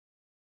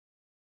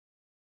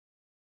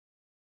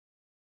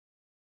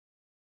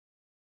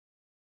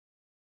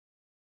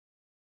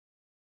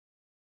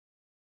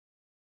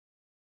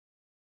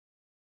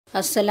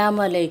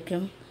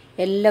അസ്സലാമലൈക്കും.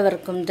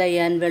 എല്ലാവർക്കും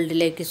ദയാൻ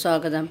വേൾഡിലേക്ക്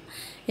സ്വാഗതം.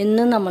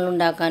 ഇന്ന് നമ്മൾ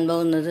ഉണ്ടാക്കാൻ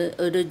പോകുന്നത്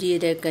ഒരു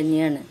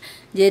ജീരകക്കഞ്ഞിയാണ്.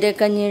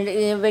 ജീരകക്കഞ്ഞി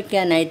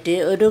വെക്കാനായിട്ട്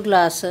ഒരു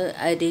ഗ്ലാസ്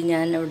അരി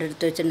ഞാൻ ഇവിടെ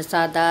എടുത്ത് വെച്ചിട്ടുണ്ട്.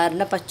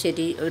 സാധാരണ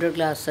പച്ചരി ഒരു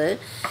ഗ്ലാസ്.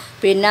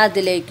 പിന്നെ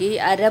അതിലേക്ക്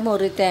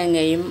അരമുറി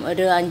തേങ്ങയും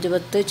ഒരു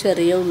 5-10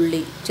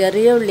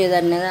 ചെറിയ ഉള്ളി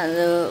തന്നെ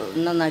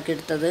നന്നാക്കി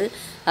എടുത്തത്.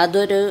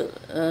 അതൊരു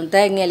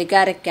തേങ്ങയിലേക്ക്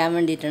അരയ്ക്കാൻ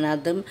വേണ്ടിയിട്ടാണ്.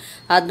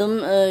 അതും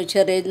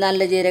ചെറിയ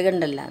നല്ല ജീരകം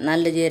ഉണ്ടല്ലോ,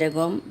 നല്ല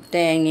ജീരകവും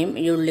തേങ്ങയും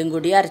ഈ ഉള്ളിയും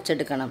കൂടി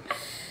അരച്ചെടുക്കണം.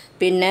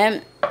 പിന്നെ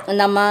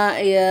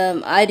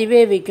അരി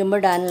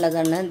വേവിക്കുമ്പോൾ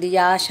ഇടാനുള്ളതാണ് ഇത്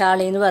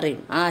ആശാളി എന്ന്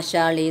പറയും.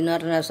 ആശാളി എന്ന്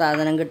പറഞ്ഞ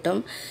സാധനം കിട്ടും.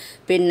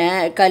 പിന്നെ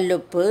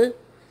കല്ലുപ്പ്,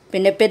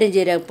 പിന്നെ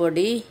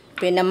പെരുംജീരകപ്പൊടി,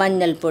 പിന്നെ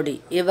മഞ്ഞൾപ്പൊടി.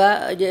 ഇവ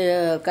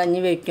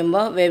കഞ്ഞി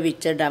വയ്ക്കുമ്പോൾ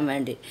വേവിച്ചിടാൻ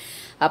വേണ്ടി.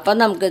 അപ്പം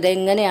നമുക്കിത്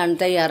എങ്ങനെയാണ്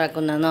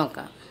തയ്യാറാക്കുന്നത്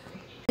നോക്കാം.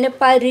 പിന്നെ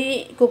പരി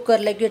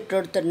കുക്കറിലേക്ക് ഇട്ട്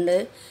കൊടുത്തിട്ടുണ്ട്.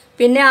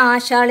 പിന്നെ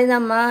ആശാളി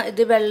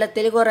ഇത്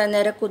വെള്ളത്തിൽ കുറേ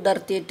നേരം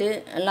കുതിർത്തിയിട്ട്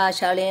ഉള്ള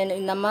ആശാളി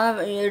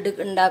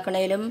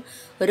ഉണ്ടാക്കണേലും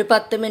ഒരു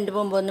 10 മിനിറ്റ്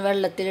മുമ്പ് ഒന്ന്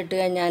വെള്ളത്തിലിട്ട്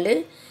കഴിഞ്ഞാൽ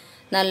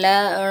നല്ല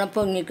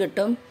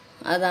പൊങ്ങിക്കിട്ടും.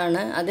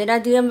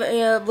 അതിനധികം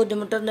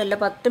ബുദ്ധിമുട്ടൊന്നുമില്ല,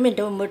 10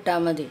 മിനിറ്റ് മുമ്പ് ഇട്ടാൽ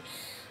മതി.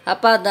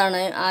 അപ്പോൾ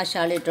അതാണ്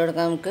ആശാളി ഇട്ട്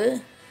കൊടുക്കാം നമുക്ക്.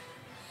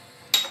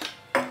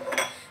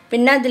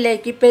 പിന്നെ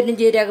അതിലേക്ക്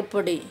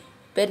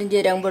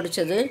പെരുംജീരകം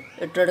പൊടിച്ചത്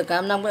ഇട്ട്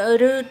കൊടുക്കാം. നമുക്ക്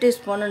 1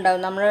 ടീസ്പൂൺ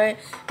ഉണ്ടാവും. നമ്മൾ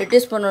 1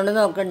 ടീസ്പൂൺ കൊണ്ട്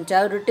നോക്കുകയെന്ന്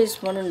വെച്ചാൽ 1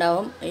 ടീസ്പൂൺ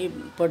ഉണ്ടാവും ഈ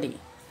പൊടി.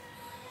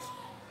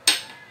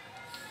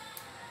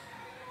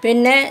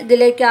 പിന്നെ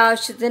ഇതിലേക്ക്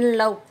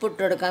ആവശ്യത്തിനുള്ള ഉപ്പ്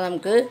ഇട്ട് കൊടുക്കാം.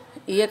 നമുക്ക്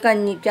ഈ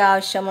കഞ്ഞിക്ക്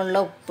ആവശ്യമുള്ള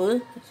ഉപ്പ്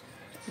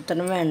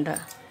ഇത്രയും വേണ്ട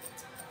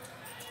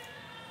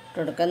ഇട്ട്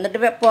കൊടുക്കാം.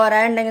 എന്നിട്ട്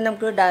പോരായുണ്ടെങ്കിൽ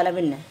നമുക്ക് ഇടാലോ.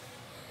 പിന്നെ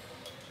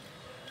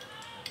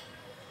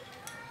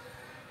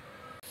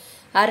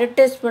 1/2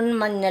 ടീസ്പൂൺ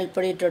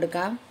മഞ്ഞൾപ്പൊടി ഇട്ട്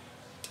കൊടുക്കാം.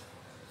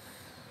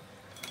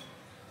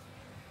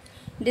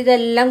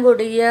 ഇതെല്ലാം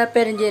കൂടി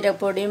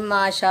പെരുംജീരകപ്പൊടിയും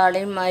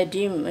ആശാളിയും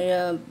അരിയും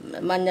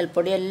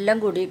മഞ്ഞൾപ്പൊടിയും എല്ലാം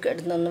കൂടി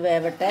കിടന്നൊന്ന്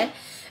വേവട്ടെ.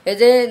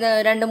 ഇത്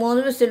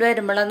 2-3 വിസിൽ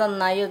വരുമ്പോഴേ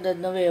നന്നായി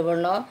ഇതൊന്ന്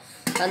വേവുള്ളൂ.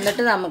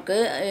 എന്നിട്ട് നമുക്ക്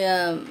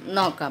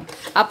നോക്കാം.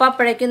 അപ്പോൾ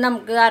അപ്പോഴേക്കും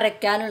നമുക്ക്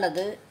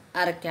അരയ്ക്കാനുള്ളത്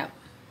അരയ്ക്കാം.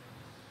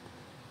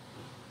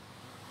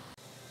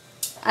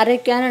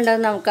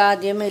 നമുക്ക്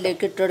ആദ്യം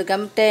ഇതിലേക്ക് ഇട്ട്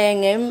കൊടുക്കാം.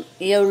 തേങ്ങയും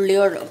ഈ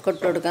ഉള്ളിയും ഒക്കെ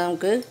ഇട്ട് കൊടുക്കാം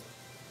നമുക്ക്.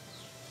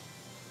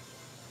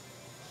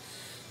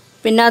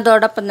 പിന്നെ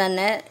അതോടൊപ്പം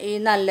തന്നെ ഈ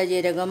നല്ല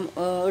ജീരകം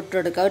ഇട്ട്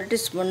കൊടുക്കാം. 1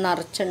 ടീസ്പൂൺ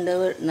നിറച്ചുണ്ട്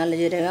നല്ല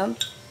ജീരകം.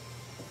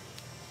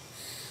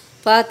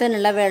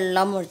 പാകത്തിനുള്ള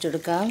വെള്ളം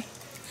ഒഴിച്ചെടുക്കാം.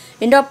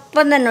 ഇതിൻ്റെ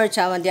ഒപ്പം തന്നെ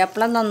ഒഴിച്ചാൽ മതി.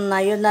 അപ്പോഴാണ്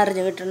നന്നായി ഒന്ന്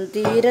അരിഞ്ഞ് കിട്ടണം.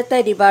 തീരെ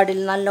തരി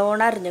പാടില്ല,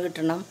 നല്ലോണം അരിഞ്ഞ്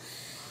കിട്ടണം.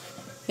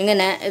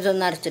 ഇങ്ങനെ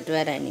ഇതൊന്ന് അരച്ചിട്ട്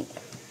വരാൻ.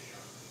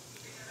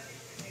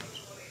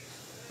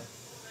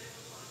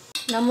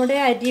 നമ്മുടെ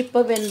അരി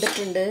ഇപ്പോൾ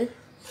വെന്തിട്ടുണ്ട്.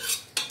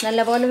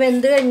 നല്ലപോലെ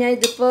വെന്ത് കഴിഞ്ഞാൽ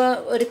ഇതിപ്പോൾ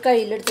ഒരു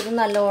കയ്യിലെടുത്തിട്ട്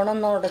നല്ലോണം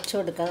ഒന്ന് ഉടച്ചു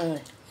കൊടുക്കാം.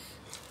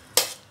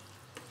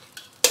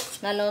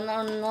 നല്ലോണം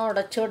ഒന്ന്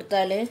ഉടച്ചു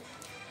കൊടുത്താൽ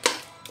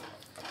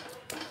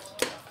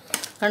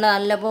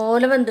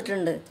നല്ലപോലെ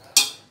വെന്തിട്ടുണ്ട്.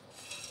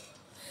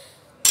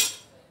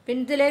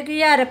 പിന്നെ ഇതിലേക്ക്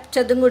ഈ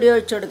അരച്ചതും കൂടി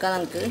ഒഴിച്ചു കൊടുക്കാം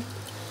നമുക്ക്.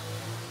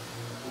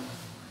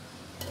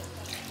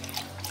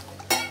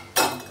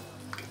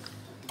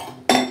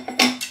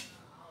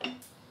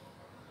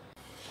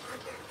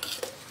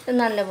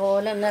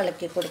 നല്ലപോലെ ഒന്ന്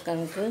ഇളക്കി കൊടുക്കാം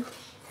നമുക്ക്.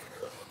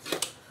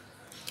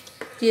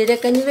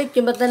 ജീരകക്കഞ്ഞി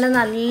വെക്കുമ്പോൾ തന്നെ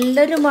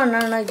നല്ലൊരു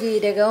മണമാണ്.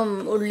 ജീരകവും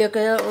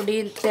ഉള്ളിയൊക്കെ കൂടി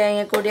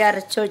തേങ്ങക്കൂടി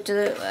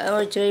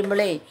ഒഴിച്ച്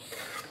കഴിയുമ്പോഴേ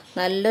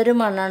നല്ലൊരു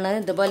മണമാണ്.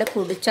 ഇതുപോലെ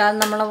കുടിച്ചാൽ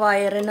നമ്മളെ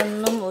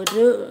വയറിനൊന്നും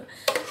ഒരു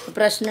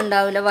പ്രശ്നം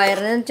ഉണ്ടാവില്ല.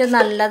 വയറിന് വെച്ചാൽ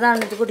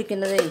നല്ലതാണ് ഇത്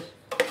കുടിക്കുന്നത്.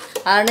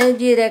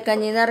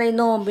 ജീരകക്കഞ്ഞി എന്ന്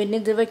പറയുന്ന നോമ്പിന്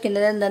ഇത്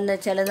വെക്കുന്നത് എന്താണെന്ന്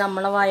വെച്ചാൽ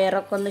നമ്മളെ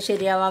വയറൊക്കെ ഒന്ന്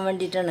ശരിയാവാൻ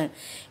വേണ്ടിയിട്ടാണ്.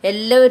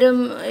 എല്ലാവരും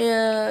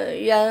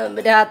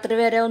രാത്രി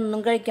വരെ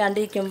ഒന്നും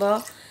കഴിക്കാണ്ടിരിക്കുമ്പോൾ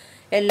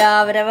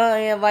എല്ലാവരും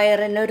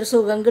വയറിനൊരു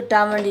സുഖം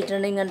കിട്ടാൻ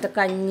വേണ്ടിയിട്ടാണ് ഇങ്ങനത്തെ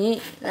കഞ്ഞി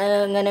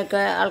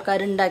ഇങ്ങനെയൊക്കെ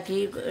ആൾക്കാരുണ്ടാക്കി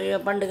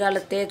പണ്ട്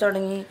കാലത്തെ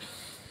തുടങ്ങി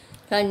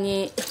കഞ്ഞി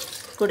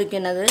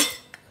കുടിക്കുന്നത്.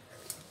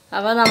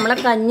 അപ്പോൾ നമ്മളെ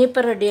കഞ്ഞി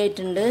ഇപ്പോൾ റെഡി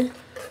ആയിട്ടുണ്ട്.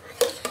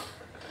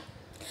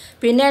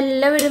 പിന്നെ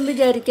എല്ലാവരും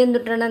വിചാരിക്കുക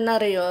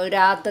എന്തിട്ടാണെന്നറിയോ,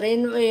 രാത്രി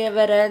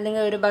വരെ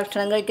നിങ്ങൾ ഒരു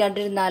ഭക്ഷണം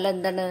കഴിക്കാണ്ടിരുന്നാൽ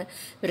എന്താണ്,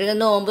 ഇവർക്ക്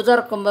നോമ്പ്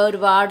തുറക്കുമ്പോൾ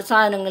ഒരുപാട്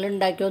സാധനങ്ങൾ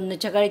ഉണ്ടാക്കി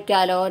ഒന്നിച്ച്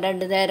കഴിക്കാമല്ലോ,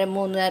 2 നേരം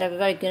 3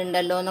 നേരമൊക്കെ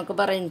കഴിക്കുന്നുണ്ടല്ലോ എന്നൊക്കെ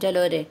പറയും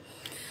ചിലവർ.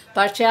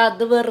 പക്ഷേ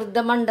അത്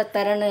വെറുതെ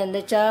മണ്ടത്തരാണ്.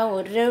 എന്ന് വെച്ചാൽ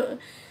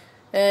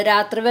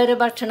രാത്രി വരെ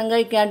ഭക്ഷണം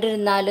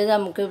കഴിക്കാണ്ടിരുന്നാൽ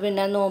നമുക്ക്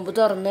പിന്നെ നോമ്പ്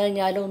തുറന്നു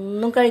കഴിഞ്ഞാൽ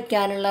ഒന്നും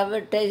കഴിക്കാനുള്ള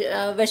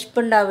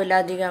വിശപ്പുണ്ടാവില്ല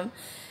അധികം.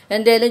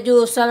 എന്തെങ്കിലും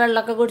ജ്യൂസോ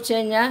വെള്ളമൊക്കെ കുടിച്ച്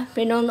കഴിഞ്ഞാൽ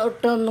പിന്നെ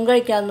ഒന്നും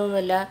കഴിക്കാൻ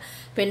തോന്നില്ല.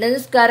 പിന്നെ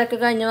നിസ്കാരമൊക്കെ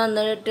കഴിഞ്ഞ്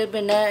വന്നിട്ട്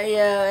പിന്നെ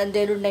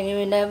എന്തെങ്കിലും ഉണ്ടെങ്കിൽ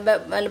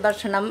പിന്നെ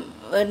ഭക്ഷണം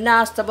ഒരു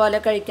നാസ്ത പോലെ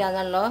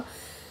കഴിക്കാമെന്നുള്ളൂ.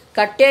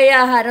 കട്ടിയായ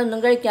ആഹാരം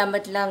ഒന്നും കഴിക്കാൻ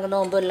പറ്റില്ല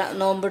നമുക്ക്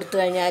നോമ്പെടുത്ത്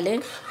കഴിഞ്ഞാൽ.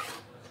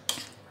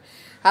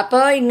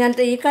 അപ്പോൾ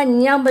ഇങ്ങനത്തെ ഈ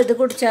കഞ്ഞിയാകുമ്പോൾ ഇത്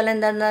കുടിച്ചാൽ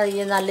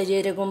എന്താണെന്ന് നല്ല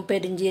ജീരകവും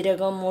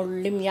പെരുംജീരകവും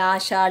ഉള്ളിയും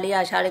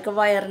ആശാളിക്ക്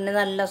വയറിന്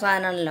നല്ല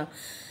സാധനമാണല്ലോ.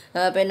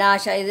 പിന്നെ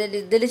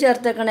ഇതിൽ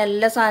ചേർത്തേക്കണ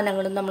എല്ലാ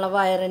സാധനങ്ങളും നമ്മളെ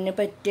വയറിന്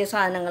പറ്റിയ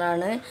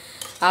സാധനങ്ങളാണ്.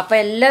 അപ്പോൾ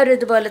എല്ലാവരും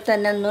ഇതുപോലെ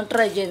തന്നെ ഒന്ന്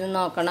ട്രൈ ചെയ്ത്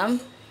നോക്കണം.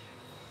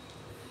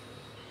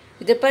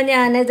 ഇതിപ്പോൾ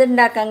ഞാനിത്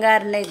ഉണ്ടാക്കാൻ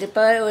കാരണം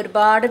ഇതിപ്പോൾ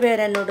ഒരുപാട്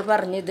പേര് എന്നോട്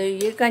പറഞ്ഞത്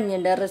ഈ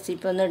കഞ്ഞിൻ്റെ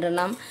റെസിപ്പി ഒന്ന്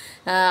ഇടണം.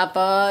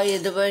 അപ്പോൾ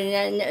ഇതിപ്പോൾ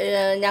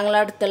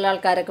ഞങ്ങളടുത്തുള്ള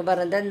ആൾക്കാരൊക്കെ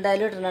പറഞ്ഞത്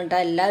എന്തായാലും ഇടണം കേട്ടോ,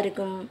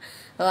 എല്ലാവർക്കും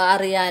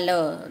അറിയാമല്ലോ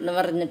എന്ന്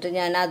പറഞ്ഞിട്ട്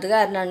ഞാൻ അത്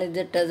കാരണമാണ്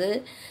ഇതിട്ടത്.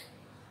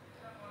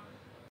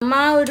 അമ്മ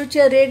ഒരു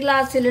ചെറിയ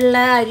ഗ്ലാസ്സിലുള്ള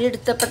അരി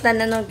എടുത്തപ്പോൾ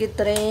തന്നെ നോക്കി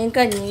ഇത്രയും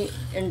കഞ്ഞി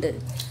ഉണ്ട്.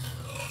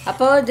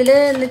 അപ്പോൾ ഇതിൽ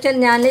എന്ന് വെച്ചാൽ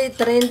ഞാൻ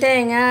ഇത്രയും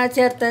തേങ്ങ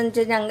ചേർത്തെന്ന്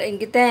വെച്ചാൽ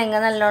എനിക്ക് തേങ്ങ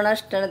നല്ലോണം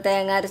ഇഷ്ടമാണ്.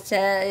 തേങ്ങ അരച്ച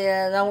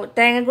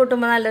തേങ്ങ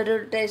കൂട്ടുമ്പോൾ നല്ലൊരു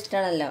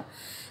ടേസ്റ്റാണല്ലോ.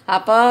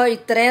 അപ്പോൾ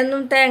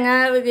ഇത്രയൊന്നും തേങ്ങ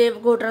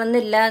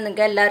കൂട്ടണമെന്നില്ല,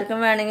 നിങ്ങൾക്ക്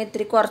എല്ലാവർക്കും വേണമെങ്കിൽ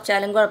ഇത്തിരി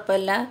കുറച്ചാലും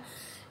കുഴപ്പമില്ല.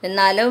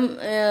 എന്നാലും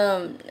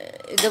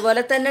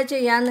ഇതുപോലെ തന്നെ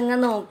ചെയ്യാൻ നിങ്ങൾ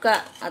നോക്കുക,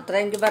 അത്ര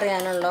എനിക്ക്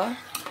പറയാനുള്ളൂ.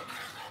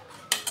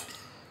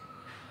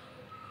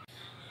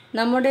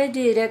 നമ്മുടെ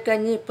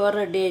ജീരകക്കഞ്ഞി ഇപ്പോൾ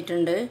റെഡി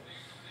ആയിട്ടുണ്ട്.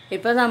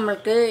 ഇപ്പോൾ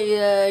നമ്മൾക്ക്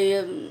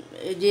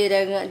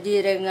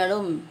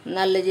ജീരകങ്ങളും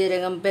നല്ല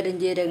ജീരകം,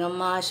 പെരുംജീരകം,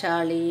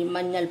 മാശാളി,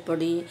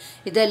 മഞ്ഞൾപ്പൊടി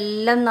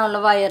ഇതെല്ലാം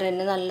നമ്മുടെ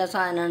വയറിന് നല്ല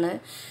സാധനമാണ്.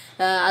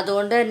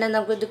 അതുകൊണ്ട് തന്നെ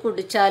നമുക്കിത്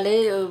കുടിച്ചാൽ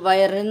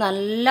വയറിന്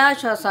നല്ല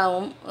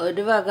ആശ്വാസമാവും.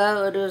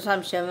 ഒരു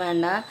സംശയം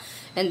വേണ്ട.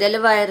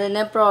 എന്തായാലും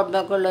വയറിന്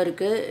പ്രോബ്ലമൊക്കെ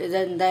ഉള്ളവർക്ക്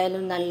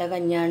ഇതെന്തായാലും നല്ല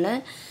കഞ്ഞിയാണ്.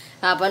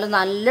 അപ്പോൾ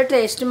നല്ല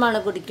ടേസ്റ്റുമാണ്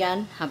കുടിക്കാൻ.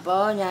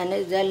 അപ്പോൾ ഞാൻ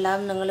ഇതെല്ലാം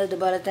നിങ്ങൾ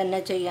ഇതുപോലെ തന്നെ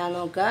ചെയ്യാൻ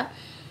നോക്കുക.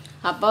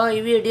 അപ്പോൾ ഈ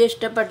വീഡിയോ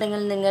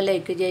ഇഷ്ടപ്പെട്ടെങ്കിൽ നിങ്ങൾ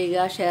ലൈക്ക്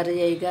ചെയ്യുക, ഷെയർ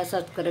ചെയ്യുക,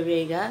 സബ്സ്ക്രൈബ്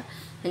ചെയ്യുക.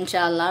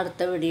 ഇൻഷാ അല്ലാഹ്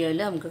അടുത്ത വീഡിയോയിൽ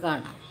നമുക്ക്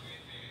കാണാം.